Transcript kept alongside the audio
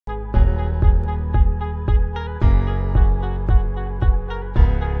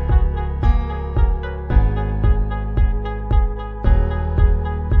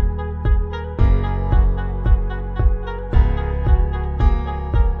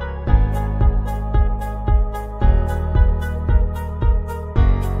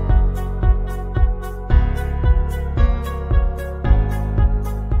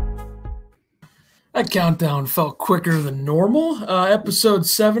countdown felt quicker than normal. Episode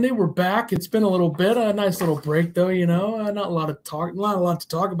 70, we're back. It's been a little bit, a nice little break though, not a lot to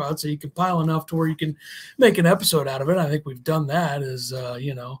talk about, so you can pile enough to where you can make an episode out of it. I think we've done that.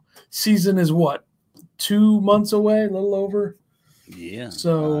 Season is what, 2 months away, a little over. Yeah.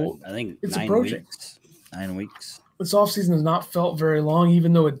 So I think it's 9 approaching. weeks. 9 weeks. This offseason has not felt very long,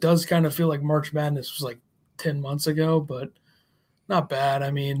 even though it does kind of feel like March Madness was like 10 months ago, but not bad.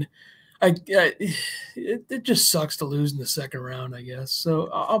 I mean, it just sucks to lose in the second round, I guess. So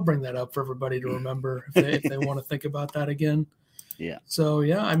I'll bring that up for everybody to remember if they want to think about that again. Yeah. So,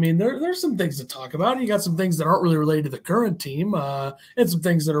 yeah, I mean, there's some things to talk about. You got some things that aren't really related to the current team and some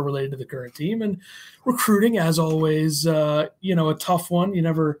things that are related to the current team. And recruiting, as always, a tough one. You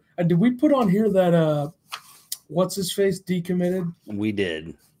never – did we put on here that what's-his-face decommitted? We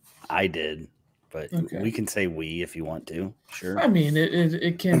did. I did. But okay. We can say we if you want to. Sure. I mean,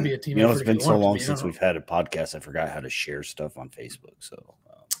 it can be a team. It's been so long since we've had a podcast. I forgot how to share stuff on Facebook. So,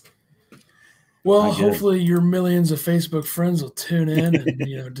 well, hopefully your millions of Facebook friends will tune in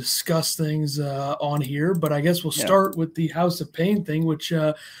and discuss things on here. But I guess we'll start with the House of Pain thing, which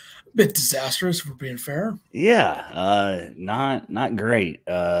a bit disastrous, if we're being fair. Yeah, not great.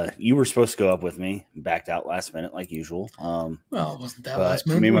 You were supposed to go up with me, backed out last minute like usual. Well, it wasn't that last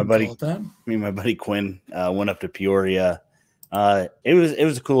minute. Me and my buddy Quinn went up to Peoria. It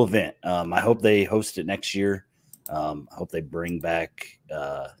was a cool event. I hope they host it next year. I hope they bring back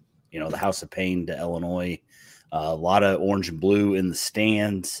the House of Pain to Illinois. A lot of orange and blue in the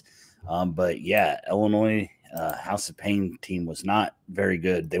stands. But yeah, Illinois House of Pain team was not very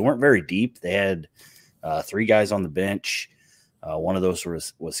good. They weren't very deep. They had 3 guys on the bench. One of those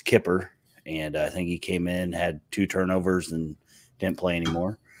was Kipper, and I think he came in, had 2 turnovers, and didn't play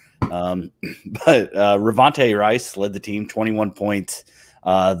anymore. But Ravante Rice led the team, 21 points.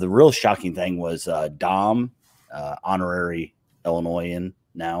 The real shocking thing was Dom, honorary Illinoisan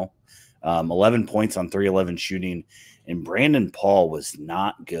now, 11 points on 3-11 shooting, and Brandon Paul was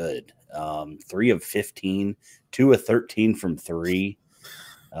not good. 3 of 15, 2 of 13 from 3.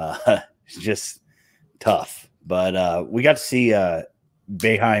 Just tough. But we got to see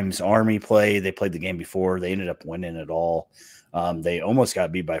Boeheim's Army play. They played the game before. They ended up winning it all. They almost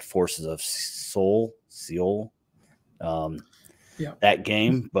got beat by Forces of Seoul that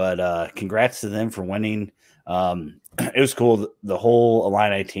game. But congrats to them for winning. It was cool. The whole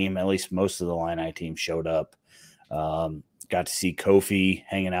Illini team, at least most of the Illini team, showed up. Got to see Kofi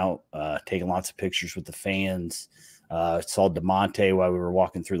hanging out, taking lots of pictures with the fans. Saw DeMonte while we were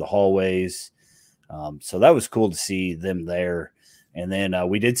walking through the hallways. So that was cool to see them there. And then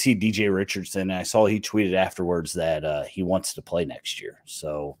we did see DJ Richardson. And I saw he tweeted afterwards that he wants to play next year.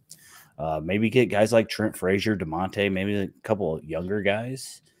 So maybe get guys like Trent Frazier, DeMonte, maybe a couple of younger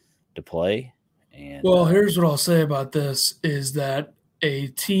guys to play. And well, here's what I'll say about this is that a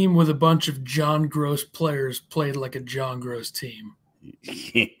team with a bunch of John Gross players played like a John Gross team.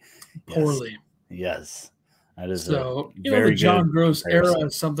 Poorly. Yes. That is so, the John Gross era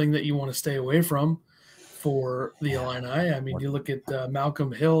is something that you want to stay away from for the Illini. I mean, you look at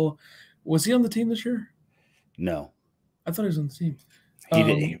Malcolm Hill. Was he on the team this year? No. I thought he was on the team. He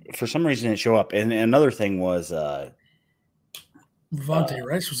did. For some reason, it didn't show up. And another thing was Ravante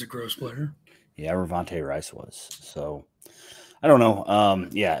Rice was a Gross player. Yeah, Ravante Rice was. So, I don't know.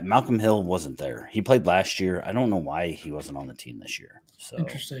 Malcolm Hill wasn't there. He played last year. I don't know why he wasn't on the team this year. So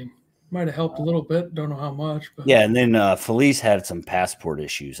interesting. Might have helped a little bit. Don't know how much. But yeah, and then Felice had some passport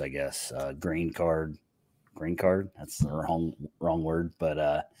issues, I guess. Green card. That's the wrong word.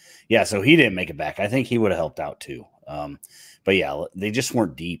 But so he didn't make it back. I think he would have helped out too. But yeah, they just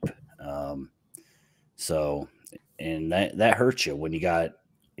weren't deep. And that hurts you when you got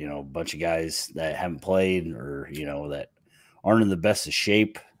a bunch of guys that haven't played or that aren't in the best of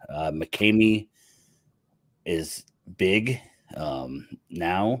shape. McCamey is big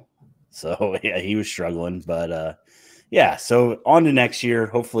now. So, yeah, he was struggling. But, so on to next year.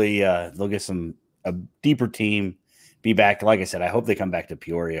 Hopefully they'll get a deeper team, be back. Like I said, I hope they come back to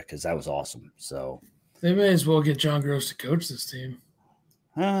Peoria because that was awesome. So they may as well get John Gross to coach this team.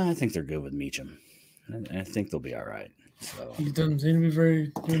 I think they're good with Meacham. I think they'll be all right. So he doesn't seem to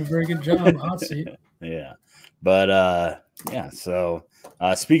be doing a very good job. Hot seat. Yeah. But, so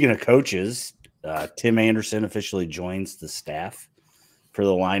speaking of coaches, Tim Anderson officially joins the staff for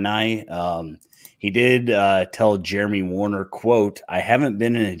the Illini. He did tell Jeremy Warner, quote, "I haven't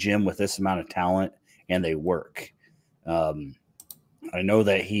been in a gym with this amount of talent, and they work." I know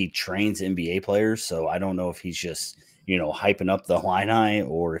that he trains NBA players, so I don't know if he's just, hyping up the Illini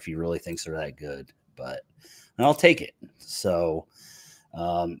or if he really thinks they're that good. But I'll take it. So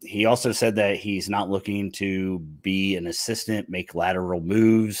He also said that he's not looking to be an assistant, make lateral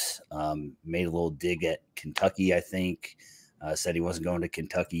moves. Made a little dig at Kentucky, I think. Said he wasn't going to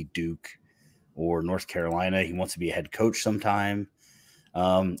Kentucky, Duke, or North Carolina. He wants to be a head coach sometime.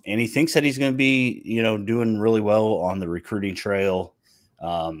 And he thinks that he's going to be, doing really well on the recruiting trail.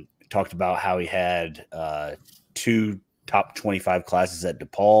 Talked about how he had 2 top 25 classes at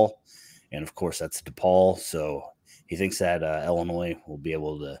DePaul. And, of course, that's DePaul. So he thinks that Illinois will be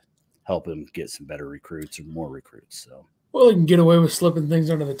able to help him get some better recruits or more recruits. So, well, he can get away with slipping things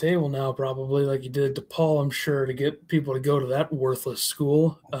under the table now, probably like he did at DePaul, I'm sure, to get people to go to that worthless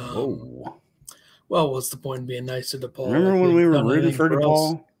school. Well, what's the point in being nice to DePaul? Remember when we were rooting for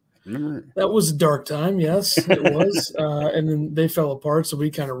DePaul? Remember? That was a dark time, yes, it was. And then they fell apart, so we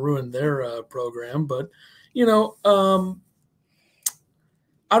kind of ruined their program. But,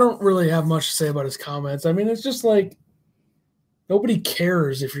 I don't really have much to say about his comments. I mean, it's just like nobody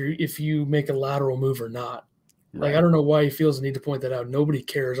cares if you make a lateral move or not. Like, I don't know why he feels the need to point that out. Nobody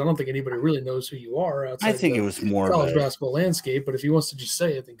cares. I don't think anybody really knows who you are outside I think it was more college basketball landscape. But if he wants to just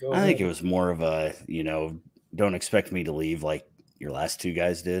say it, then go ahead. I think it was more of a, don't expect me to leave like your last 2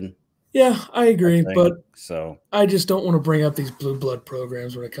 guys did. Yeah, I agree. But so I just don't want to bring up these blue blood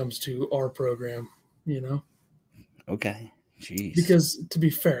programs when it comes to our program, Okay. Jeez. Because to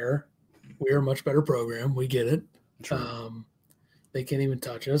be fair, we are a much better program. We get it. True. They can't even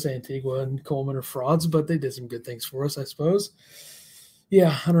touch us. Antigua and Coleman are frauds, but they did some good things for us, I suppose.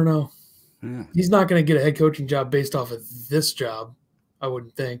 Yeah, I don't know. Yeah. He's not going to get a head coaching job based off of this job, I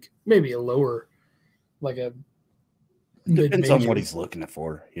wouldn't think. Maybe a lower, like a mid-major. Depends on what he's looking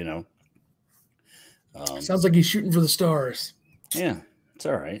for, Sounds like he's shooting for the stars. Yeah, it's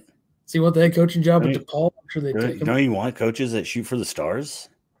all right. See what the head coaching job at DePaul? I'm sure they take him. Don't you want coaches that shoot for the stars?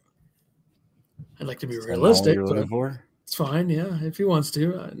 I'd like to be realistic. It's fine, yeah, if he wants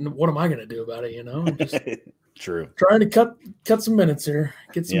to. What am I going to do about it, I'm just True. Trying to cut some minutes here,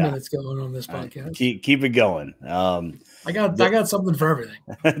 get some minutes going on this podcast. Right. Keep it going. I got something for everything.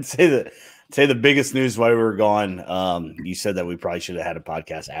 I'd say the biggest news while we were gone. You said that we probably should have had a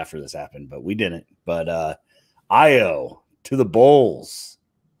podcast after this happened, but we didn't. But Io to the Bulls.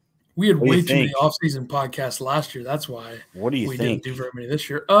 We had way too many offseason podcasts last year. That's why. What do you think? We didn't do very many this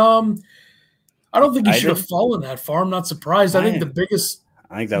year. I don't think he should have fallen that far. I'm not surprised. I think that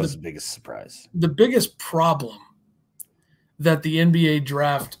was the biggest surprise. The biggest problem that the NBA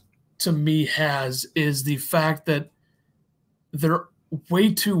draft to me has is the fact that they're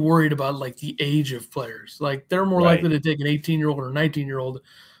way too worried about like the age of players. Like they're more likely to take an 18-year-old or a 19-year-old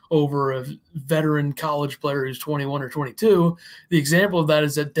over a veteran college player who's 21 or 22. The example of that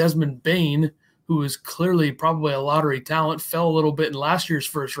is that Desmond Bane, who is clearly probably a lottery talent, fell a little bit in last year's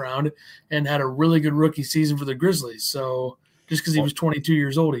first round and had a really good rookie season for the Grizzlies. So just because he was 22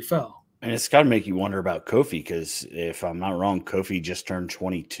 years old, he fell. And it's got to make you wonder about Kofi because if I'm not wrong, Kofi just turned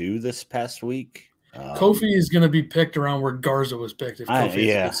 22 this past week. Kofi is going to be picked around where Garza was picked. I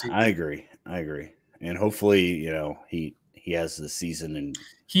agree. And hopefully, he has the season and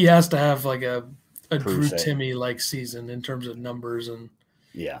he has to have like a Drew Timme like season in terms of numbers and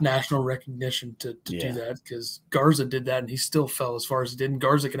national recognition to do that because Garza did that and he still fell as far as he did. And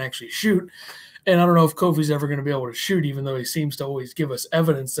Garza can actually shoot. And I don't know if Kofi's ever going to be able to shoot, even though he seems to always give us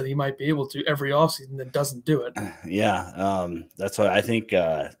evidence that he might be able to every offseason that doesn't do it. Yeah. That's why I think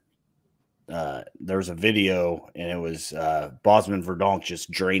there was a video and it was Bosman Verdonk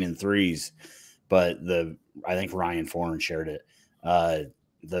just draining threes. But I think Ryan Foran shared it.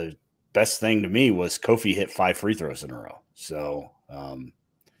 The best thing to me was Kofi hit 5 free throws in a row. So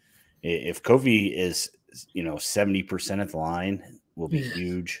if Kofi is 70% at the line, will be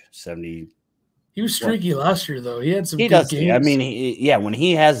huge. 70. He was streaky last year, though. He had some good games. I mean, when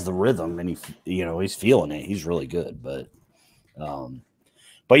he has the rhythm and he's feeling it, he's really good. But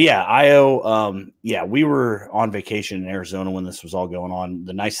yeah, Io, we were on vacation in Arizona when this was all going on.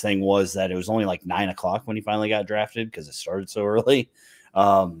 The nice thing was that it was only like 9 o'clock when he finally got drafted because it started so early.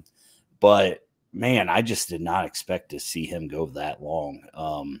 But man, I just did not expect to see him go that long.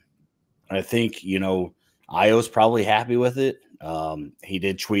 I think, Io's probably happy with it. He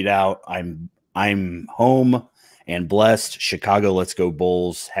did tweet out, I'm home and blessed. Chicago, let's go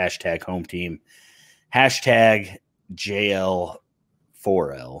Bulls. # home team. #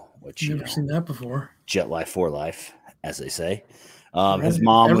 JL4L, which never seen that before. Jet Life for Life, as they say. His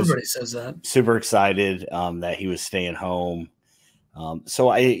mom everybody says that. Super excited that he was staying home.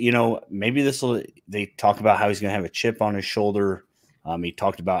 So maybe they talk about how he's going to have a chip on his shoulder. He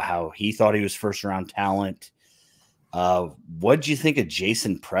talked about how he thought he was first round talent. What did you think of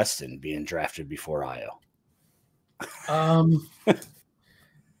Jason Preston being drafted before Io?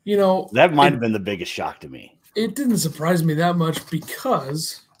 You know, That might have been the biggest shock to me. It didn't surprise me that much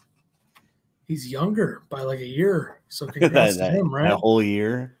because he's younger by like a year. So congrats to him, right? That whole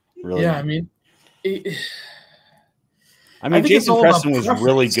year. Really? Yeah, I mean, I mean, Jason Preston was preference.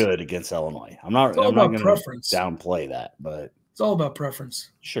 really good against Illinois. I'm not going to downplay that, but it's all about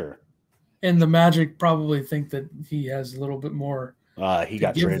preference. Sure. And the Magic probably think that he has a little bit more. He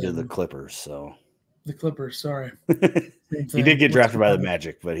got traded to the Clippers, so the Clippers. Sorry, he did get drafted by the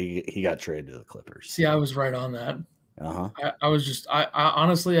Magic, but he got traded to the Clippers. See, I was right on that. I was just I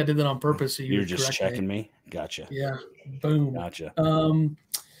honestly I did that on purpose. So you're just checking me. Gotcha. Yeah. Boom. Gotcha.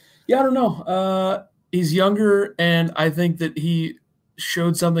 Yeah, I don't know. He's younger, and I think that he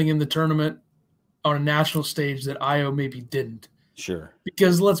showed something in the tournament on a national stage that Io maybe didn't. Sure.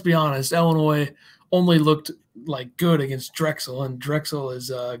 Because let's be honest, Illinois only looked like good against Drexel, and Drexel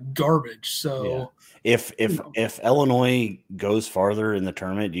is garbage. So if Illinois goes farther in the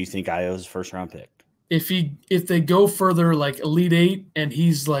tournament, do you think Io's first round pick? If they go further, like Elite Eight, and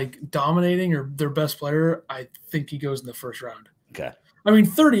he's like dominating or their best player, I think he goes in the first round. Okay. I mean,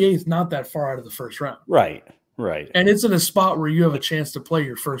 38th, not that far out of the first round. Right. And it's in a spot where you have a chance to play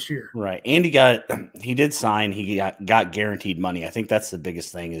your first year. Right. And he did sign, he got guaranteed money. I think that's the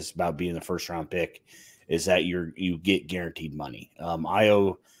biggest thing is about being the first round pick is that you get guaranteed money.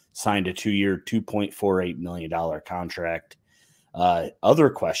 Io signed a 2-year, $2.48 million contract.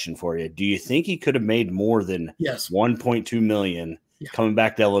 Other question for you. Do you think he could have made more than $1.2 million coming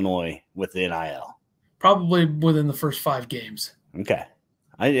back to Illinois with the NIL? Probably within the first 5 games. Okay.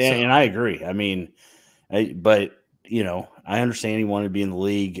 And I agree. I mean, but, you know, I understand he wanted to be in the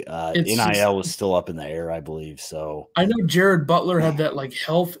league. NIL was still up in the air, I believe. So I know Jared Butler had that like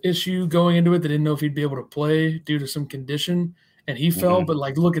health issue going into it. They didn't know if he'd be able to play due to some condition, and he fell. But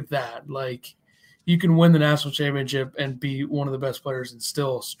like, look at that. Like, you can win the national championship and be one of the best players and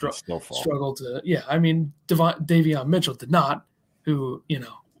still struggle to. Yeah, I mean, Davion Mitchell did not, who, you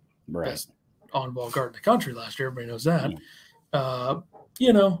know, best on-ball guard in the country last year. Everybody knows that.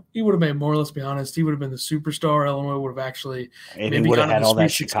 You know, he would have made more, let's be honest. He would have been the superstar. Illinois would have actually and he would have had all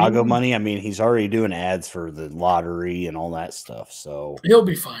that Chicago money. I mean, he's already doing ads for the lottery and all that stuff. So he'll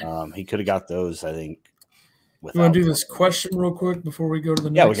be fine. He could have got those, I think. You want to do this question real quick before we go to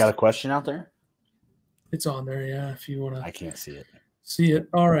the next? Yeah, we got a question out there. It's on there, yeah, if you want to. I can't see it. See it?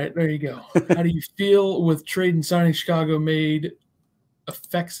 All right, there you go. How do you feel with trade and signing Chicago made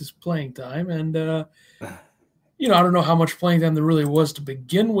affects his playing time? And, you know, I don't know how much playing time there really was to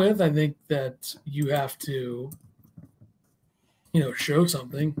begin with. I think that you have to, you know, show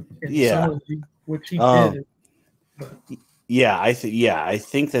something. Which he did. But. Yeah, I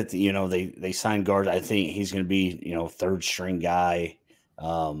think that, you know, they signed guard. I think he's going to be, you know, third string guy.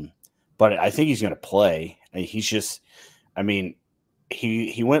 But I think he's going to play. He's just, I mean,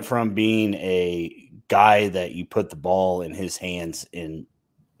 he went from being a guy that you put the ball in his hands in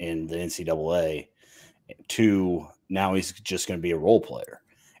the NCAA to now he's just going to be a role player.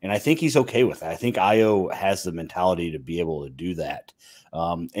 And I think he's okay with that. I think Io has the mentality to be able to do that.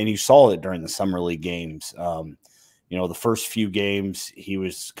 And you saw it during the summer league games. You know, the first few games, he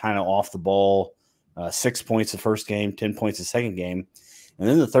was kind of off the ball, 6 points the first game, 10 points the second game. And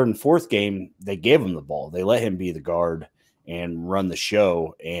then the third and fourth game, they gave him the ball. They let him be the guard and run the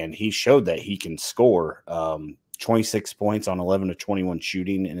show. And he showed that he can score 26 points on 11 to 21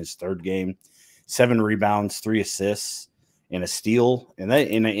 shooting in his third game, 7 rebounds, 3 assists, and a steal. And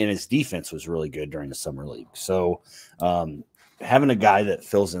his defense was really good during the summer league. So having a guy that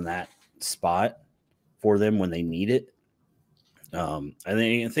fills in that spot for them when they need it, I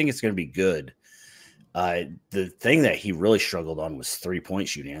think it's going to be good. The thing that he really struggled on was 3-point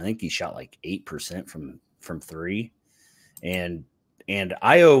shooting. I think he shot like 8% from 3, and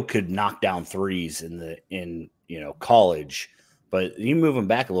Io could knock down threes in you know, college, but you move him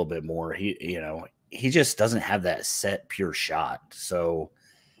back a little bit more. He just doesn't have that set pure shot. So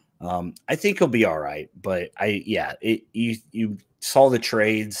I think he'll be all right. But you saw the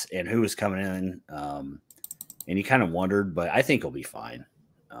trades and who was coming in, and you kind of wondered, but I think he'll be fine.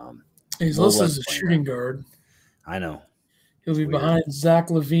 He's listed as a shooting guard. I know. He'll be behind Zach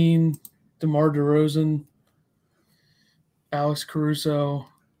LaVine, DeMar DeRozan, Alex Caruso.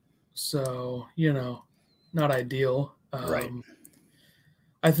 So, you know, not ideal. Right.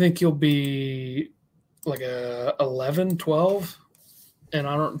 I think he'll be like a 11, 12, and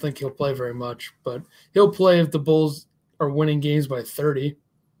I don't think he'll play very much, but he'll play if the Bulls are winning games by 30.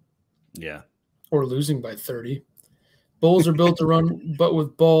 Yeah. Or losing by 30. Bulls are built to run, but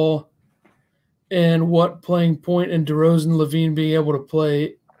with ball and what playing point and DeRozan, LaVine being able to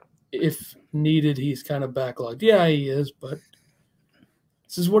play if needed, he's kind of backlogged. Yeah, he is, but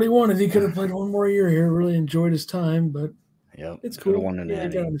This is what he wanted. He could have played one more year here. Really enjoyed his time, but it's cool. Yeah, I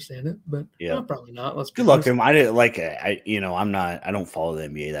gotta understand it, but probably not. Let's good luck to him. I didn't like I don't follow the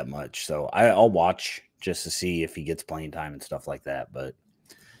NBA that much, so I'll watch just to see if he gets playing time and stuff like that. But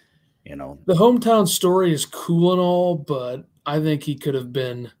the hometown story is cool and all, but I think he could have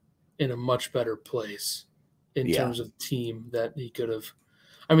been in a much better place in terms of team that he could have.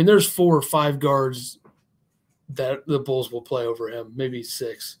 I mean, there's 4 or 5 guards that the Bulls will play over him, maybe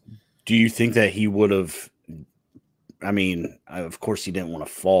 6. Do you think that he would have? I mean, of course he didn't want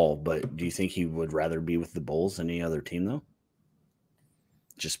to fall, but do you think he would rather be with the Bulls than any other team, though?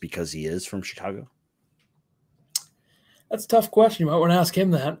 Just because he is from Chicago? That's a tough question. You might want to ask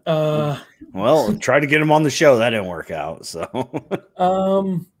him that. Well, try to get him on the show. That didn't work out. So,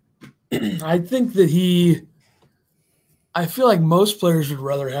 I think that I feel like most players would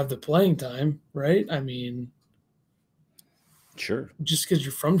rather have the playing time, right? I mean, sure. Just because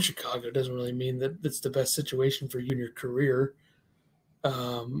you're from Chicago doesn't really mean that it's the best situation for you in your career. I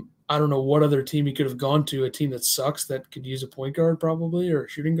don't know what other team he could have gone to, a team that sucks that could use a point guard probably, or a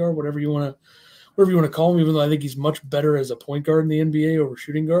shooting guard, whatever you want to call him, even though I think he's much better as a point guard in the NBA over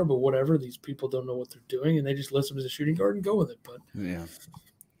shooting guard, but whatever, these people don't know what they're doing and they just list him as a shooting guard and go with it. But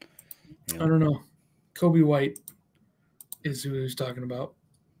I don't know. Kobe White is who he was talking about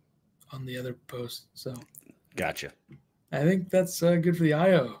on the other post. So gotcha. I think that's good for the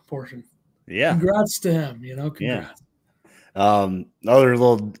IO portion. Yeah. Congrats to him, congrats. Yeah. Another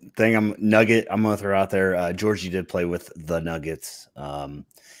little thing I'm going to throw out there. Georgie did play with the Nuggets.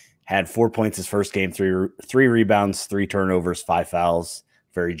 Had 4 points his first game, three rebounds, 3 turnovers, 5 fouls.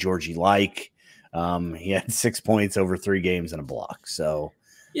 Very Georgie-like. He had 6 points over 3 games and a block. So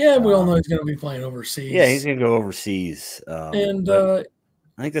yeah, we all know he's going to be playing overseas. Yeah, he's going to go overseas. I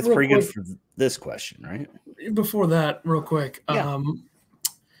think that's pretty good for this question, right? Before that, real quick,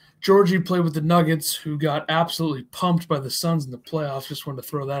 Georgie played with the Nuggets, who got absolutely pumped by the Suns in the playoffs. Just wanted to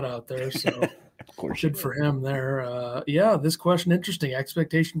throw that out there. So of course, good for him there. This question, interesting.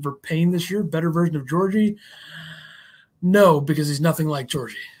 Expectation for Payne this year, better version of Georgie? No, because he's nothing like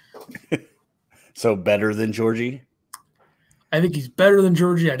Georgie. So better than Georgie? I think he's better than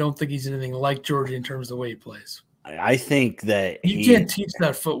Georgie. I don't think he's anything like Georgie in terms of the way he plays. I think that you can't teach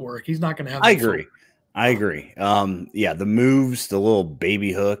that footwork. He's not going to have. I agree. The moves, the little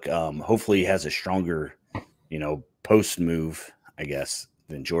baby hook. Hopefully, he has a stronger, post move, I guess,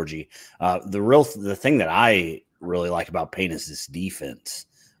 than Georgie. The thing that I really like about Payne is this defense,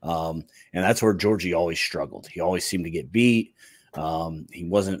 and that's where Georgie always struggled. He always seemed to get beat. He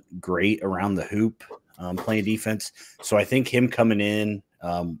wasn't great around the hoop playing defense. So I think him coming in.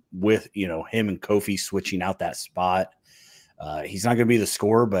 With him and Kofi switching out that spot, he's not going to be the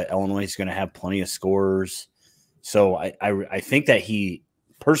scorer, but Illinois is going to have plenty of scorers. So I think that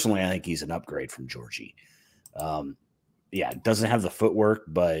I think he's an upgrade from Georgie. Doesn't have the footwork,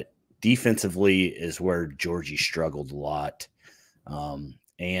 but defensively is where Georgie struggled a lot.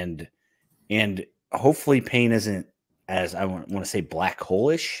 And hopefully Payne isn't as I want to say black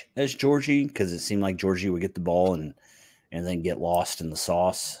hole-ish as Georgie, because it seemed like Georgie would get the ball and then get lost in the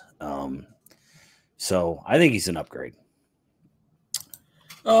sauce. So I think he's an upgrade.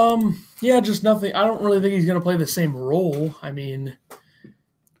 Just nothing. I don't really think he's going to play the same role. I mean,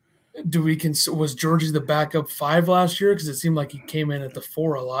 was Georgie the backup 5 last year? Because it seemed like he came in at the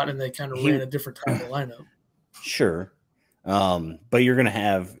 4 a lot, and they kind of ran a different type of lineup. Sure, but you're gonna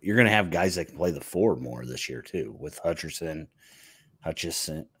have guys that can play the 4 more this year too, with Hutchison.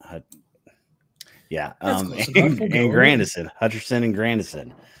 Yeah, and Grandison, Hutcherson and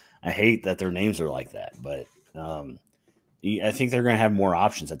Grandison. I hate that their names are like that, but I think they're going to have more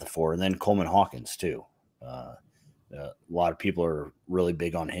options at the 4, and then Coleman Hawkins too. A lot of people are really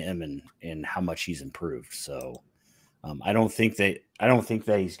big on him and how much he's improved. So I don't think that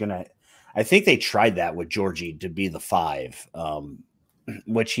he's going to. I think they tried that with Georgie to be the 5,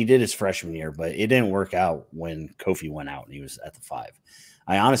 which he did his freshman year, but it didn't work out when Kofi went out and he was at the 5.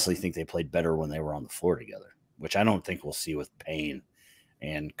 I honestly think they played better when they were on the floor together, which I don't think we'll see with Payne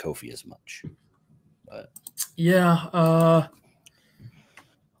and Kofi as much. But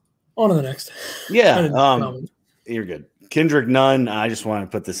on to the next. You're good. Kendrick Nunn, I just want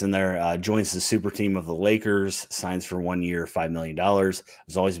to put this in there, joins the super team of the Lakers, signs for 1 year, $5 million. I was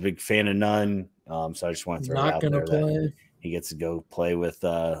always a big fan of Nunn, so I just want to throw it out there that he gets to go play with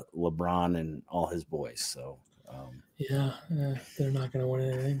LeBron and all his boys. So they're not going to win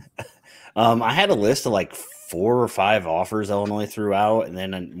anything. I had a list of like 4 or 5 offers Illinois threw out, and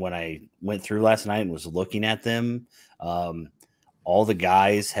then when I went through last night and was looking at them, all the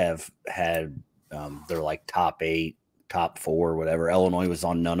guys have had they're like top 8, top 4 or whatever. Illinois was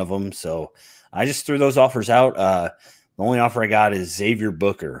on none of them. So I just threw those offers out. The only offer I got is Xavier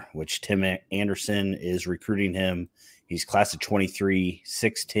Booker, which Tim Anderson is recruiting him. He's class of 23,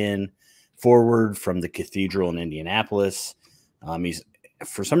 6'10", forward from the Cathedral in Indianapolis. He's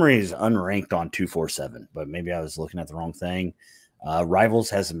for some reason he's unranked on 247, but maybe I was looking at the wrong thing. Rivals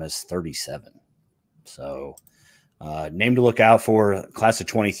has him as 37. So name to look out for, class of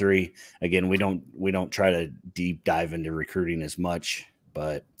 23. Again, we don't try to deep dive into recruiting as much,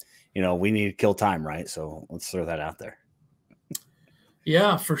 but we need to kill time, right? So let's throw that out there.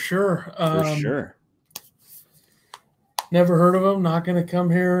 Yeah, for sure. For sure. Never heard of him. Not going to come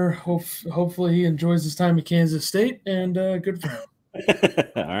here. Hopefully he enjoys his time at Kansas State, and good for him.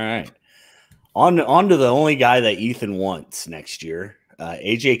 All right. On to the only guy that Ethan wants next year.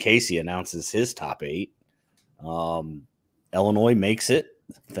 AJ Casey announces his top 8. Illinois makes it,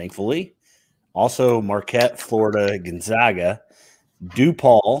 thankfully. Also, Marquette, Florida, Gonzaga,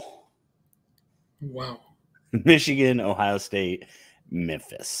 DePaul. Wow. Michigan, Ohio State,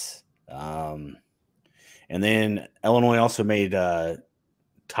 Memphis. And then Illinois also made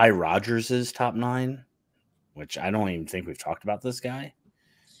Ty Rogers' top 9, which I don't even think we've talked about this guy.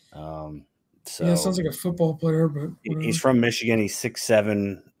 So yeah, sounds like a football player, but whatever. He's from Michigan. He's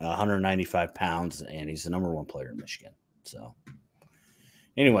 6'7", 195 pounds, and he's the #1 player in Michigan. So,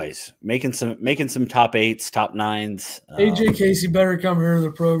 anyways, making some top 8s, top 9s. AJ Casey better come here.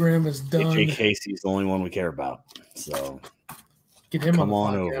 The program is done. AJ Casey's the only one we care about. So get him come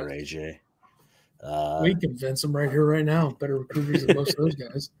on podcast. over, AJ. We convince him right here, right now. Better recruiters than most of those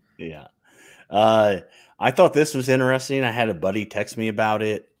guys. Yeah. I thought this was interesting. I had a buddy text me about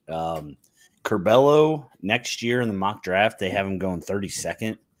it. Curbelo next year in the mock draft, they have him going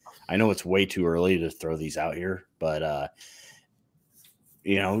 32nd. I know it's way too early to throw these out here, but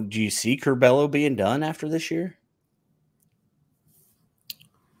do you see Curbelo being done after this year?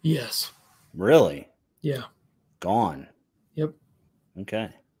 Yes. Really? Yeah. Gone. Yep. Okay.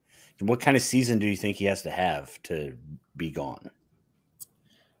 And what kind of season do you think he has to have to be gone?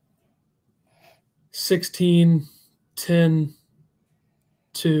 16, 10,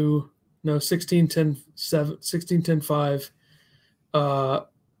 2. No, 16, 10, 7, 16, 10, 5.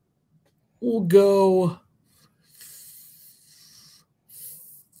 We'll go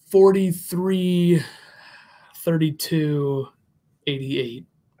 43, 32, 88.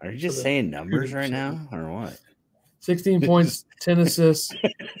 Are you just saying numbers right now or what? 16 points, 10 assists,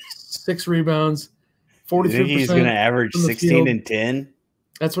 6 rebounds, 43%. You think he's going to average 16 and 10?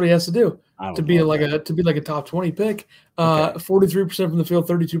 That's what he has to do to be like a top 20 pick. 43% from the field,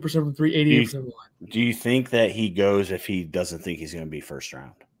 32% from 3, 88% from the line. Do you think that he goes if he doesn't think he's going to be first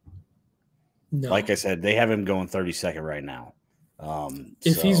round? No. Like I said, they have him going 32nd right now.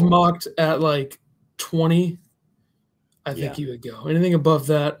 If he's mocked at like 20, I think he would go. Anything above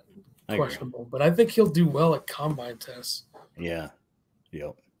that, questionable. But I think he'll do well at combine tests. Yeah.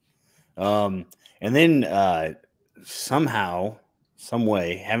 Yep. And then somehow, some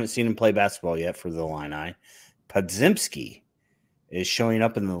way, haven't seen him play basketball yet for the Illini. Podziemski is showing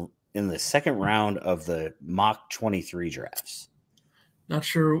up in the second round of the mock 23 drafts. Not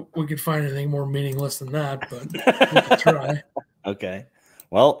sure we could find anything more meaningless than that, but we can try. Okay.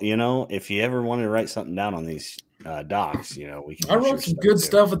 Well, if you ever wanted to write something down on these docs, we can. I wrote some good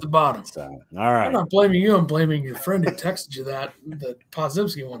stuff at the bottom. So, all right. I'm not blaming you. I'm blaming your friend who texted you that. The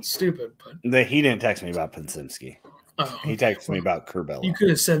Podziemski one's stupid, but he didn't text me about Podziemski. Oh, he texted me about Curbelo. You could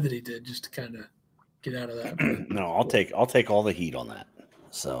have said that he did just to kind of get out of that. No, I'll take all the heat on that.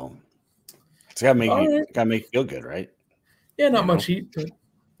 So it's gotta make you feel good, right? Yeah, not much heat. But...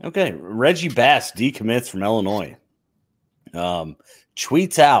 Okay, Reggie Bass decommits from Illinois.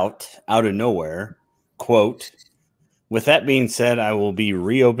 Tweets out of nowhere, quote, "With that being said, I will be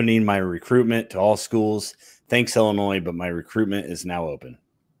reopening my recruitment to all schools. Thanks, Illinois, but my recruitment is now open."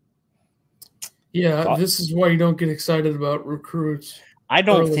 Yeah, this is why you don't get excited about recruits. I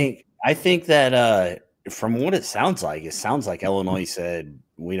think that from what it sounds like Illinois said,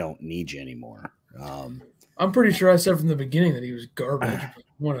 we don't need you anymore. I'm pretty sure I said from the beginning that he was garbage, but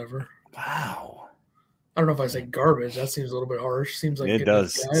whatever. Wow. I don't know if I say garbage. That seems a little bit harsh. Seems like it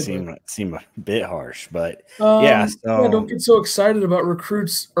does seem a bit harsh, but yeah. So don't get so excited about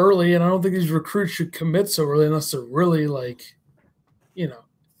recruits early, and I don't think these recruits should commit so early unless they're really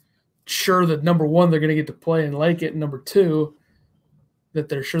sure that number one they're going to get to play and like it, and number two that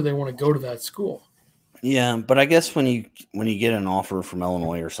they're sure they want to go to that school. Yeah, but I guess when you get an offer from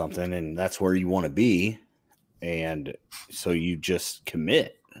Illinois or something, and that's where you want to be, and so you just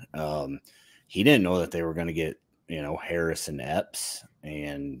commit. He didn't know that they were going to get, Harris and Epps.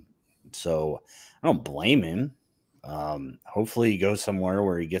 And so I don't blame him. hopefully he goes somewhere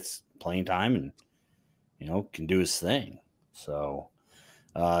where he gets playing time and, can do his thing. So,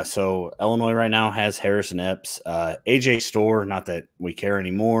 so Illinois right now has Harrison Epps. AJ Storr, not that we care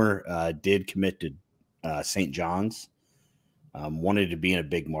anymore, did commit to St. John's. Wanted to be in a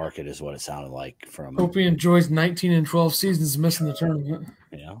big market is what it sounded like from. Hope he enjoys 19 and 12 seasons missing the tournament.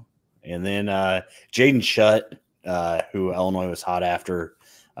 Yeah. And then Jaden Shutt, who Illinois was hot after,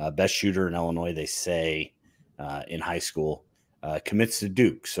 best shooter in Illinois, they say, in high school, commits to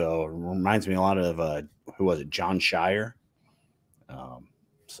Duke. So it reminds me a lot of, who was it, John Shire?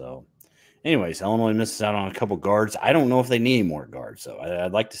 So anyways, Illinois misses out on a couple guards. I don't know if they need any more guards, though.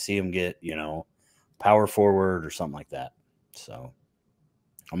 I'd like to see them get, power forward or something like that. So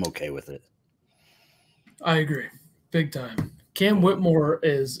I'm okay with it. I agree. Big time. Cam Whitmore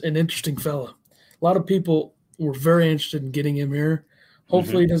is an interesting fella. A lot of people were very interested in getting him here.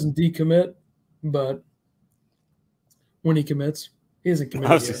 Hopefully he doesn't decommit, but when he commits, he hasn't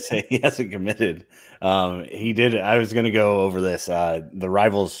committed. I was going to say he hasn't committed. He did. I was going to go over this. The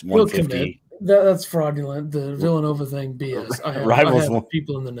Rivals 150. That's fraudulent. The Villanova thing, BS. I have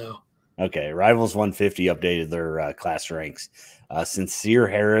people in the know. Okay, Rivals 150 updated their class ranks. Sincere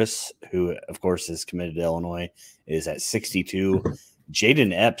Harris, who, of course, is committed to Illinois, is at 62.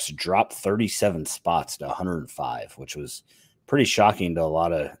 Jaden Epps dropped 37 spots to 105, which was pretty shocking to a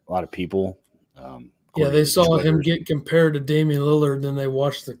lot of people. Yeah, they saw him get compared to Damian Lillard, then they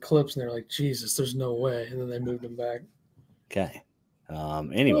watched the clips, and they're like, Jesus, there's no way. And then they moved him back. Okay.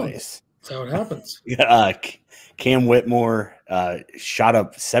 Anyways. That's how it happens. Cam Whitmore shot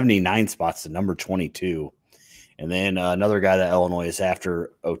up 79 spots to number 22. And then another guy that Illinois is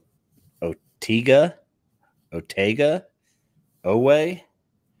after, Otega, Owe.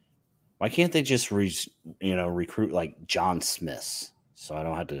 Why can't they just recruit like John Smiths? So I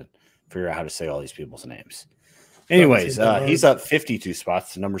don't have to figure out how to say all these people's names. Anyways, he's up 52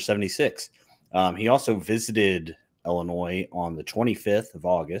 spots to number 76. He also visited Illinois on the 25th of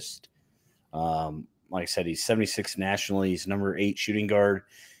August. Like I said, he's 76 nationally. He's number 8 shooting guard.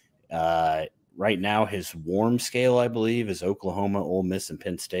 Right now, his warm scale, I believe, is Oklahoma, Ole Miss, and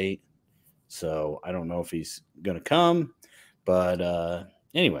Penn State. So I don't know if he's going to come. But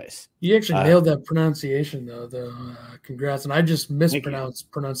anyways. You actually nailed that pronunciation, though. Congrats. And I just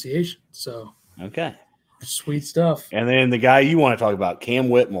mispronounced pronunciation. So okay. Sweet stuff. And then the guy you want to talk about, Cam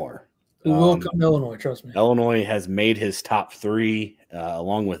Whitmore. Who will come to Illinois, trust me. Illinois has made his top 3,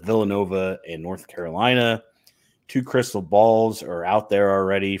 along with Villanova and North Carolina. 2 crystal balls are out there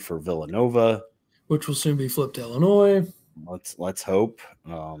already for Villanova, which will soon be flipped to Illinois. Let's hope.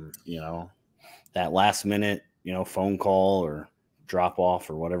 That last minute, phone call or drop off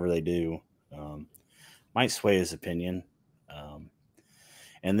or whatever they do might sway his opinion.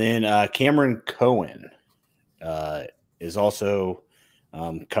 And then Cameron Cohen is also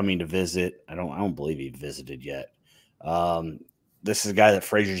coming to visit. I don't believe he visited yet. This is a guy that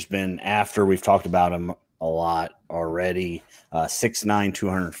Frazier's been after. We've talked about him a lot already. 6'9",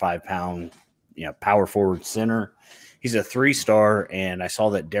 205-pound, power forward center. He's a 3-star, and I saw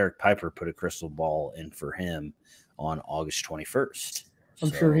that Derek Piper put a crystal ball in for him on August 21st.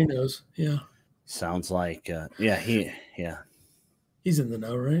 I'm sure he knows. Yeah. Sounds like, He's in the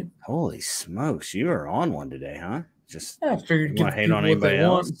know, right? Holy smokes. You are on one today, huh? I figured you want to hate on anybody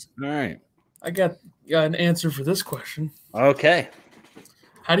else? All right. I got an answer for this question. Okay.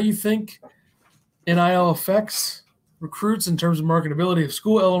 How do you think NIL affects recruits in terms of marketability of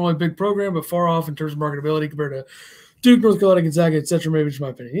school? Illinois, big program, but far off in terms of marketability compared to Duke, North Carolina, Gonzaga, etc. Maybe it's my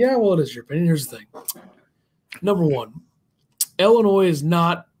opinion. Yeah, well, it is your opinion. Here's the thing. Number one, Illinois is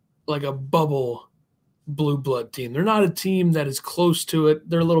not like a bubble blue blood team. They're not a team that is close to it.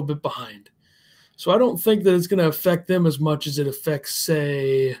 They're a little bit behind. So I don't think that it's going to affect them as much as it affects,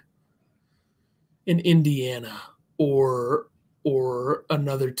 say, in Indiana or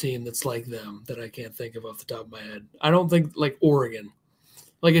another team that's like them that I can't think of off the top of my head. I don't think like Oregon,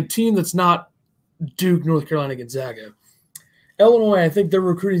 like a team that's not Duke, North Carolina, Gonzaga. Illinois, I think their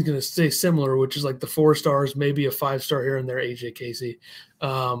recruiting is going to stay similar, which is like the 4 stars, maybe a 5-star here and there, AJ Casey,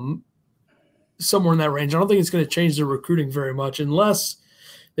 somewhere in that range. I don't think it's going to change their recruiting very much unless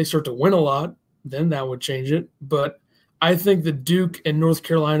they start to win a lot. Then that would change it. But I think the Duke and North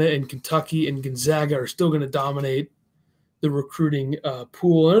Carolina and Kentucky and Gonzaga are still going to dominate the recruiting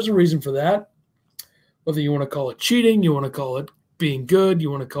pool. And there's a reason for that. Whether you want to call it cheating, you want to call it being good,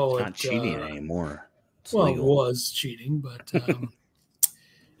 you want to call it not cheating anymore. It's well, legal. It was cheating, but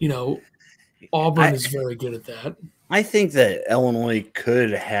Auburn is very good at that. I think that Illinois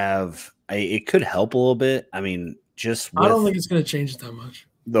could have it could help a little bit. I mean, I don't think it's going to change it that much.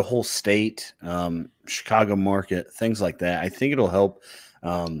 the whole state, Chicago market, things like that. I think it'll help.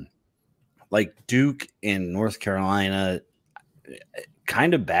 Like Duke and North Carolina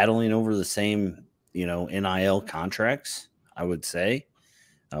kind of battling over the same, NIL contracts, I would say,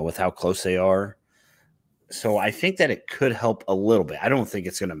 with how close they are. So I think that it could help a little bit. I don't think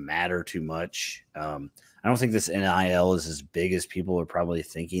it's going to matter too much. I don't think this NIL is as big as people are probably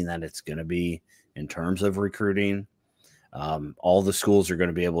thinking that it's going to be in terms of recruiting. All the schools are going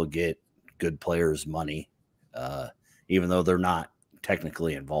to be able to get good players money, even though they're not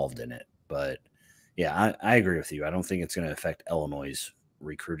technically involved in it. But yeah, I agree with you. I don't think it's going to affect Illinois'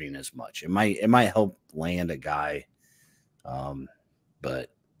 recruiting as much. It might help land a guy, but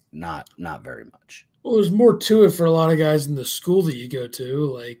not very much. Well, there's more to it for a lot of guys in the school that you go to,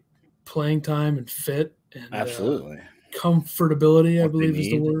 like playing time and fit and absolutely comfortability, I believe is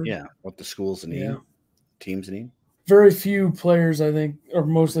the word. Yeah, what the schools need, teams need. Very few players, I think, or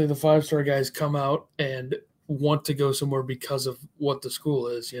mostly the 5-star guys come out and want to go somewhere because of what the school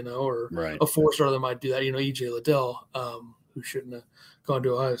is, or right. A 4-star that might do that, EJ Liddell, who shouldn't have gone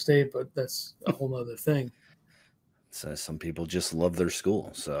to Ohio State, but that's a whole other thing. So some people just love their school.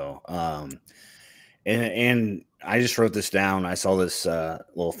 So, and I just wrote this down. I saw this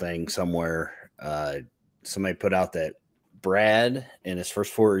little thing somewhere. Somebody put out that Brad, in his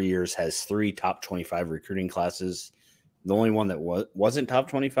first 4 years, has 3 top 25 recruiting classes. The only one that wasn't top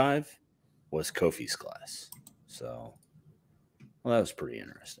 25 was Kofi's class. So, well, that was pretty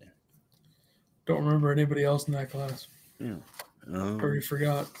interesting. Don't remember anybody else in that class. Yeah. Or you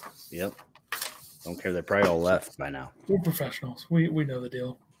forgot. Yep. Don't care. They're probably all left by now. We're professionals. We know the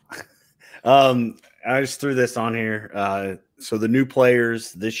deal. I just threw this on here. So the new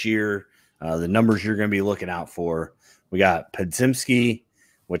players this year, the numbers you're going to be looking out for. We got Podzimski,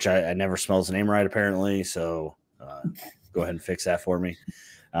 which I never spell his name right apparently. So go ahead and fix that for me.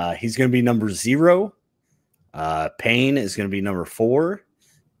 He's going to be number 0. Payne is going to be number 4.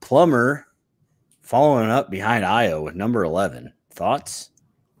 Plummer following up behind Io with number 11. Thoughts?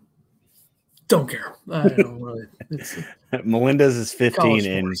 Don't care. I don't really. Melendez is 15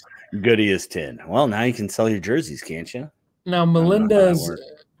 and Goody is 10. Well, now you can sell your jerseys, can't you? Now Melendez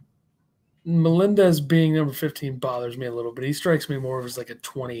being number 15 bothers me a little bit. He strikes me more as like a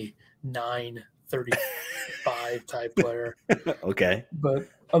 29, 35 type player. Okay. But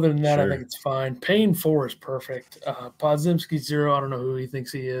other than that, I think it's fine. Payne 4 is perfect. Podzimski 0, I don't know who he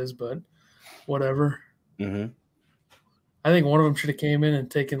thinks he is, but whatever. Mm-hmm. I think one of them should have came in and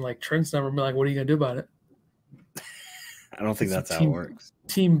taken like Trent's number and be like, what are you going to do about it? I don't think that's how it works.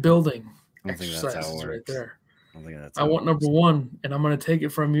 Team building I don't think that's how it works. Right there. I don't think that's I want number 1, and I'm going to take it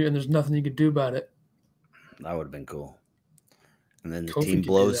from you, and there's nothing you can do about it. That would have been cool. And then the team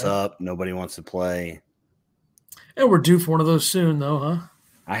blows up. Nobody wants to play. And we're due for one of those soon, though, huh?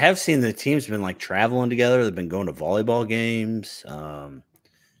 I have seen the team's been like traveling together. They've been going to volleyball games,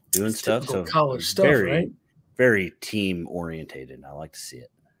 doing stuff. So college stuff, right? Very team orientated. I like to see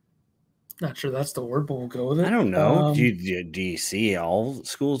it. Not sure that's the word, but we'll go with it. I don't know. Do you see all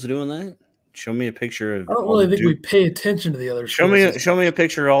schools doing that? Show me a picture of. I don't really think we pay attention to the other schools. Show me a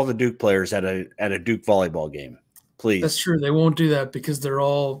picture of all the Duke players at a Duke volleyball game, please. That's true. They won't do that because they're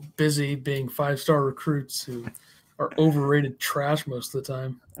all busy being 5-star recruits who are overrated trash most of the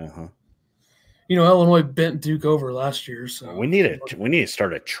time. Uh-huh. Illinois bent Duke over last year, so we need to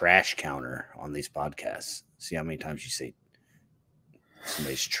start a trash counter on these podcasts. See how many times you say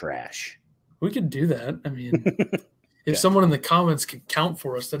somebody's trash. We could do that. I mean, if someone in the comments could count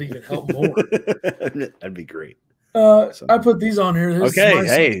for us, that'd even help more. That'd be great. I put these on here.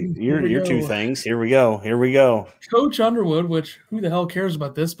 Your 2 things. Here we go. Coach Underwood, which who the hell cares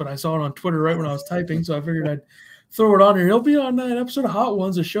about this? But I saw it on Twitter right when I was typing, so I figured I'd throw it on here. He'll be on an episode of Hot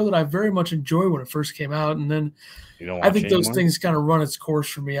Ones, a show that I very much enjoyed when it first came out. And then I think those things kind of run its course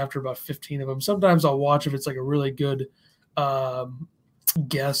for me after about 15 of them. Sometimes I'll watch if it's like a really good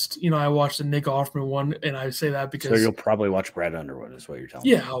guest. I watched the Nick Offman one, and I say that because. So you'll probably watch Brad Underwood, is what you're telling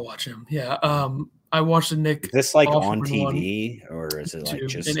me. Yeah, I'll watch him. Yeah. I watched the Nick. Is this like on TV or is it like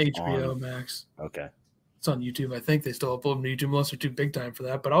just in HBO Max? Okay. It's on YouTube. I think they still upload them to YouTube unless they're too big time for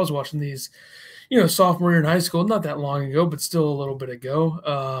that. But I was watching these, sophomore year in high school, not that long ago, but still a little bit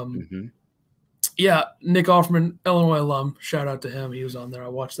ago. Yeah, Nick Offerman, Illinois alum. Shout out to him. He was on there. I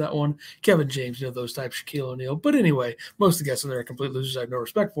watched that one. Kevin James, those types, Shaquille O'Neal. But anyway, most of the guests on there are complete losers I have no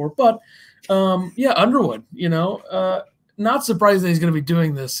respect for. But, Underwood, not surprising that he's going to be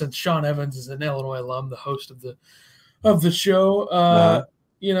doing this since Sean Evans is an Illinois alum, the host of the show.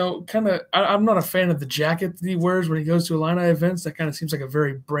 kind of, I'm not a fan of the jacket that he wears when he goes to Illini events. That kind of seems like a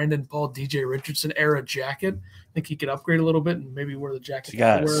very Brandon Paul, DJ Richardson era jacket. I think he could upgrade a little bit and maybe wear the jacket. You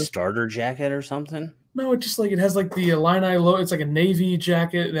got a starter jacket or something? No, it has like the Illini logo. It's like a navy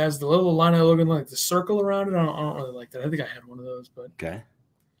jacket. It has the little Illini logo and like the circle around it. I don't really like that. I think I had one of those, but okay.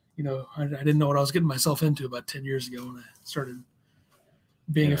 I didn't know what I was getting myself into about 10 years ago when I started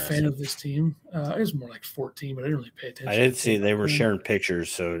being a fan of this team. It was more like 14, but I didn't really pay attention. I did see they were sharing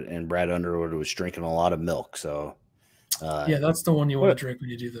pictures. And Brad Underwood was drinking a lot of milk. So yeah, that's the one you want to drink when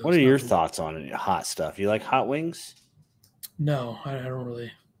you do those. What are your thoughts on it? Hot stuff? You like hot wings? No, I don't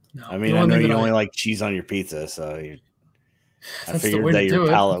really. No. I mean, I know you only like cheese on your pizza, so I figured that your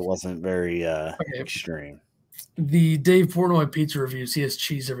palate wasn't very extreme. The Dave Portnoy pizza reviews, he has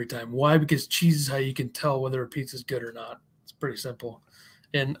cheese every time. Why? Because cheese is how you can tell whether a pizza is good or not. It's pretty simple.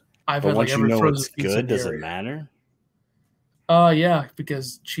 And I've had like every frozen pizza. Good, does it matter? Yeah,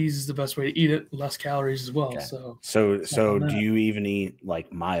 because cheese is the best way to eat it, less calories as well. Okay. So do you even eat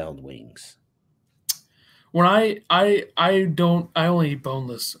like mild wings? When I only eat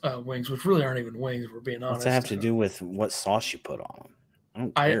boneless wings, which really aren't even wings, if we're being honest. What's that have to do with what sauce you put on them? I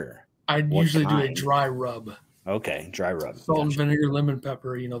don't care. I usually do a dry rub. Okay, dry rub. Salt and vinegar, lemon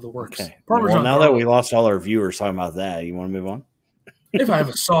pepper, the works. Okay. Well, now that we lost all our viewers talking about that, you want to move on? If I have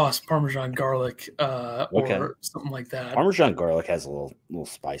a sauce, Parmesan garlic or something like that. Parmesan garlic has a little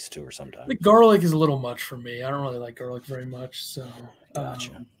spice to it sometimes. The garlic is a little much for me. I don't really like garlic very much. So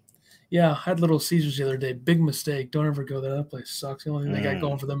gotcha. Yeah, I had Little Caesars the other day. Big mistake. Don't ever go there. That place sucks. The only thing they got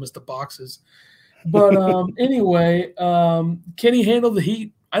going for them is the boxes. But anyway, can he handle the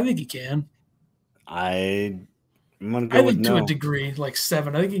heat? I think he can. I'm going to go with to a degree, like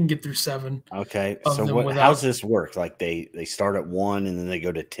 7. I think he can get through 7. Okay. So how's this work? Like they start at 1 and then they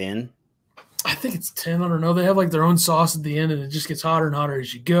go to 10? I think it's 10. I don't know. They have like their own sauce at the end and it just gets hotter and hotter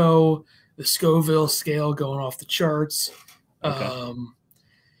as you go. The Scoville scale going off the charts. Okay.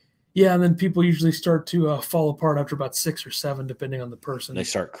 Yeah, and then people usually start to fall apart after about 6 or 7, depending on the person. They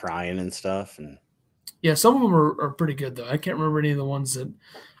start crying and stuff. And yeah, some of them are pretty good, though. I can't remember any of the ones that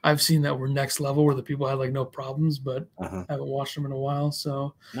I've seen that were next level where the people had like no problems, but I haven't watched them in a while.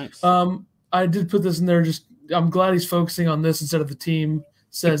 So nice. I did put this in there. I'm glad he's focusing on this instead of the team,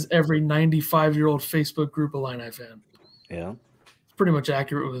 says every 95-year-old Facebook group Illini fan. Yeah. Pretty much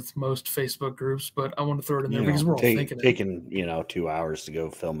accurate with most Facebook groups, but I want to throw it in there because we're all thinking taking 2 hours to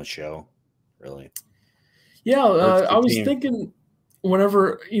go film a show, really. Yeah, I was thinking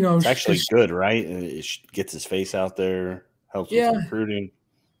whenever it's actually good, right? It gets his face out there, helps with recruiting.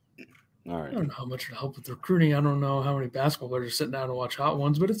 All right. I don't know how much it'll help with recruiting. I don't know how many basketball players are sitting down to watch Hot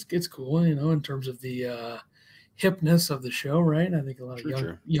Ones, but it's cool, in terms of the hipness of the show, right? I think a lot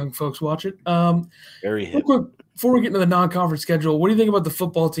of young folks watch it. Very hip. Real quick, before we get into the non-conference schedule, what do you think about the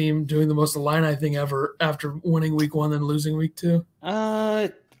football team doing the most Illini thing ever after winning week 1 and losing week 2?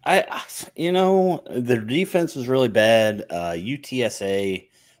 Their defense was really bad. UTSA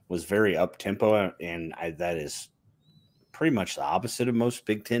was very up-tempo, and that is pretty much the opposite of most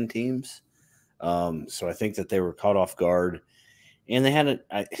Big Ten teams. So I think that they were caught off guard, and they had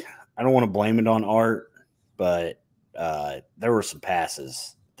I don't want to blame it on Art, but there were some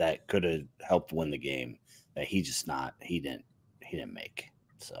passes that could have helped win the game that he didn't make.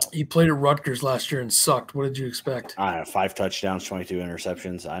 So he played at Rutgers last year and sucked. What did you expect? I don't know, 5 touchdowns, 22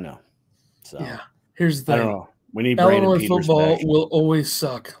 interceptions. I know. So yeah, here's the thing. I don't know. We need Illinois football will always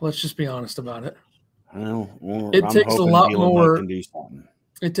suck. Let's just be honest about it. It takes a lot more.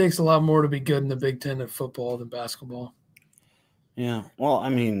 It takes a lot more to be good in the Big Ten of football than basketball. Yeah, well, I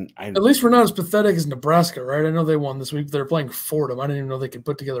mean, at least we're not as pathetic as Nebraska, right? I know they won this week. They're playing Fordham. I didn't even know they could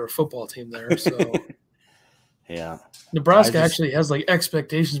put together a football team there. So, yeah, Nebraska actually has like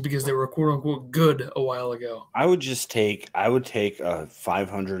expectations because they were quote unquote good a while ago. I would take a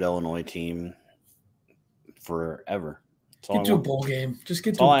 500 Illinois team forever. Get to a bowl game. Just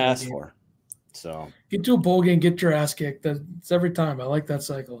get to all I asked for. So get to a bowl game, get your ass kicked. That's every time. I like that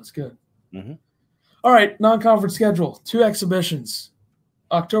cycle. It's good. Mm-hmm. All right, non-conference schedule. 2 exhibitions.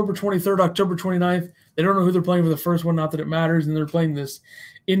 October 23rd, October 29th. They don't know who they're playing for the first one, not that it matters, and they're playing this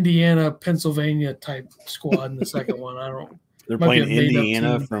Indiana, Pennsylvania type squad in the second one. They're playing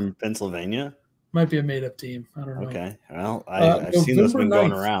Indiana from Pennsylvania? Might be a made-up team. I don't know. Okay. Well, I've seen those been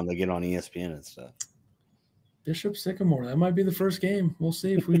going around. They get on ESPN and stuff. Bishop Sycamore. That might be the first game. We'll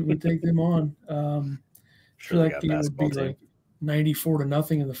see if we take them on. Sure that game would be like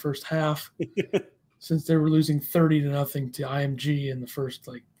 94-0 in the first half. Since they were losing 30-0 to IMG in the first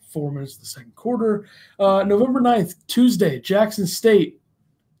 4 minutes of the second quarter. November 9th, Tuesday, Jackson State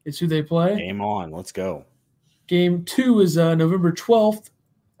is who they play. Game on. Let's go. Game 2 is November 12th,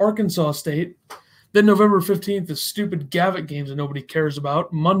 Arkansas State. Then November 15th, the stupid Gavitt games that nobody cares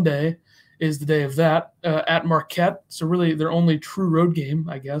about. Monday is the day of that at Marquette. So really their only true road game,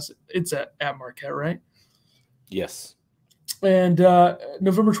 I guess. It's at Marquette, right? Yes. And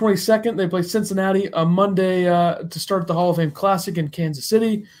November 22nd, they play Cincinnati on Monday to start the Hall of Fame Classic in Kansas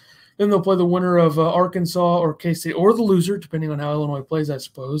City. Then they'll play the winner of Arkansas or K-State, or the loser, depending on how Illinois plays, I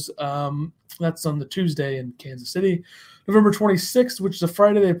suppose. That's on the Tuesday in Kansas City. November 26th, which is a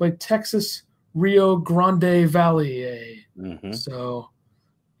Friday, they play Texas, Rio Grande Valley. Mm-hmm. So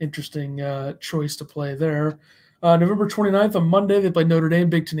interesting choice to play there. November 29th, on Monday, they play Notre Dame,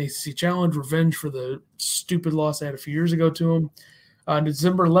 Big Ten ACC Challenge, revenge for the stupid loss they had a few years ago to them.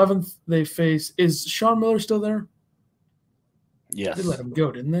 December 11th, they face – is Sean Miller still there? Yes. They let him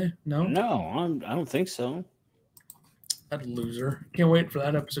go, didn't they? No? No, I don't think so. That loser. Can't wait for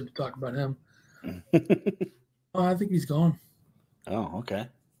that episode to talk about him. Oh, I think he's gone. Oh, okay.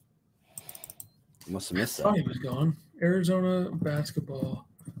 Must have missed I that. thought he was gone. Arizona basketball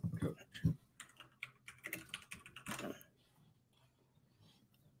coach.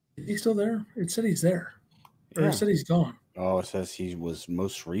 Is he still there? It said he's there. Or it said he's gone. Oh, it says he was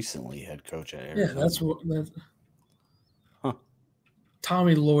most recently head coach at Arizona. Yeah, that's what Huh.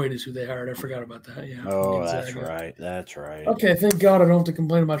 Tommy Lloyd is who they hired. I forgot about that. Yeah. Oh, that's right. That's right. Okay, thank God I don't have to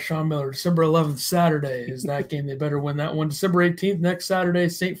complain about Sean Miller. December 11th, Saturday is that game. They better win that one. December 18th, next Saturday,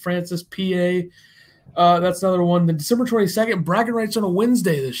 St. Francis, PA. That's another one. Then December 22nd, bragging rights on a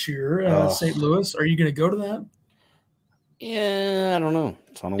Wednesday this year, St. Louis. Are you going to go to that? Yeah, I don't know.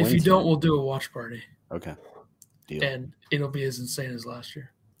 It's on a Wednesday. If you don't, we'll do a watch party. Okay. Deal. And it'll be as insane as last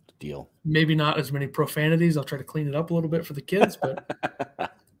year. Deal. Maybe not as many profanities. I'll try to clean it up a little bit for the kids, but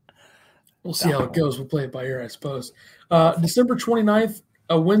we'll see how it goes. We'll play it by ear, I suppose. December 29th,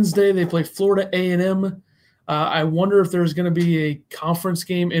 a Wednesday, they play Florida A&M. I wonder if there's going to be a conference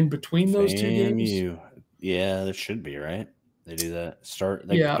game in between those two games. Yeah, there should be, right? They do that.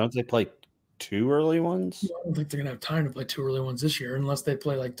 Don't they play two early ones? I don't think they're going to have time to play two early ones this year unless they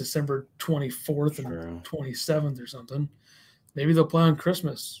play like December 24th and 27th or something. Maybe they'll play on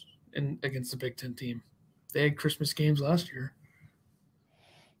Christmas against the Big Ten team. They had Christmas games last year.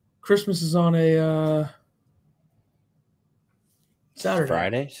 Christmas is on a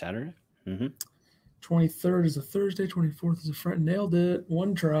Saturday. Saturday? Mm-hmm. 23rd is a Thursday, 24th is a Friday. Nailed it.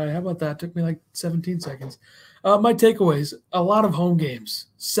 One try. How about that? Took me like 17 seconds. My takeaways, a lot of home games,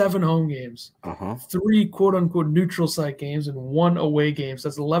 7 home games, 3 quote-unquote neutral site games, and 1 away game. So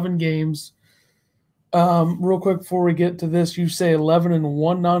that's 11 games. Real quick before we get to this, you say 11 and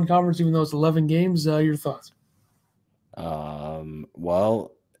 1 non-conference, even though it's 11 games. Your thoughts?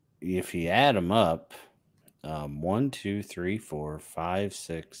 Well, if you add them up, 1, 2, 3, 4, 5,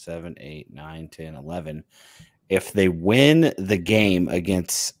 6, 7, 8, 9, 10, 11. If they win the game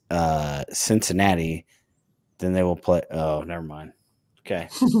against Cincinnati, then they will play. Oh, never mind. Okay.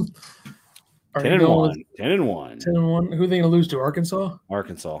 10 and 1. 10 and 1. 10 and 1. Who are they going to lose to? Arkansas?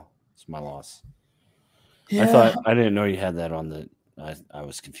 Arkansas. It's my loss. Yeah. I didn't know you had that on the. I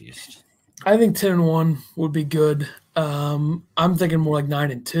was confused. I think 10 and 1 would be good. I'm thinking more like 9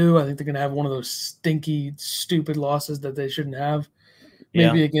 and 2. I think they're going to have one of those stinky, stupid losses that they shouldn't have.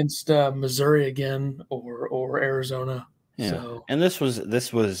 Maybe against Missouri again or Arizona. Yeah. So, and this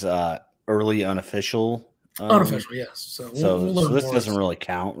was early unofficial. Unofficial, yes. So this doesn't really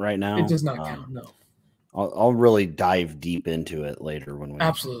count right now. It does not count. No. I'll really dive deep into it later when we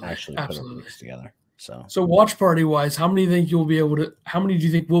actually put our picks together. So watch party wise, how many do you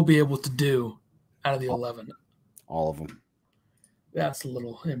think we'll be able to do out of the 11? All of them. That's a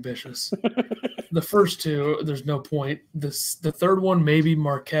little ambitious. The first 2, there's no point. The third one, maybe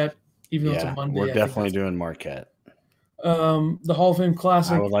Marquette, even though it's a Monday. We're definitely doing Marquette. The Hall of Fame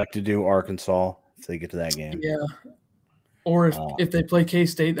Classic. I would like to do Arkansas if they get to that game. Yeah. Or if they play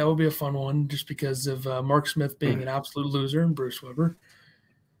K-State, that would be a fun one just because of Mark Smith being an absolute loser and Bruce Weber.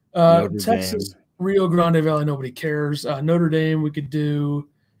 Texas, Rio Grande Valley, nobody cares. Notre Dame, we could do.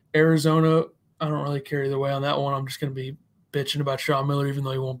 Arizona, I don't really care either way on that one. I'm just going to be bitching about Sean Miller even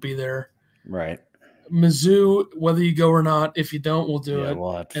though he won't be there. Right. Mizzou, whether you go or not, if you don't, we'll do it.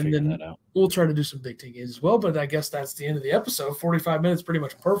 We'll have to figure that out. We'll try to do some Big Ten games as well, but I guess that's the end of the episode. 45 minutes, pretty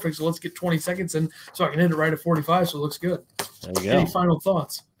much perfect. So let's get 20 seconds in so I can hit it right at 45 so it looks good. There you go. Any final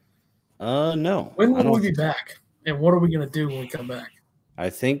thoughts? No. When will we be back? And what are we going to do when we come back? I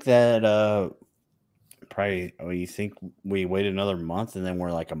think that probably you think we wait another month and then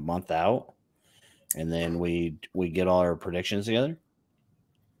we're like a month out and then we get all our predictions together?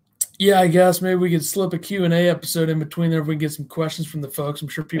 Yeah, I guess maybe we could slip a Q&A episode in between there if we get some questions from the folks. I'm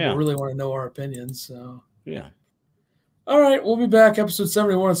sure people really want to know our opinions. So yeah. All right, we'll be back, episode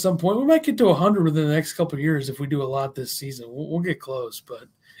 71 at some point. We might get to 100 within the next couple of years if we do a lot this season. We'll get close, but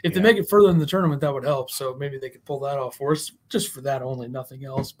if they make it further in the tournament, that would help. So maybe they could pull that off for us, just for that only, nothing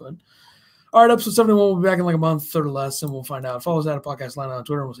else. But all right, episode 71, we'll be back in like a month or less, and we'll find out. Follow us at a podcast line on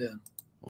Twitter, and we'll see you then.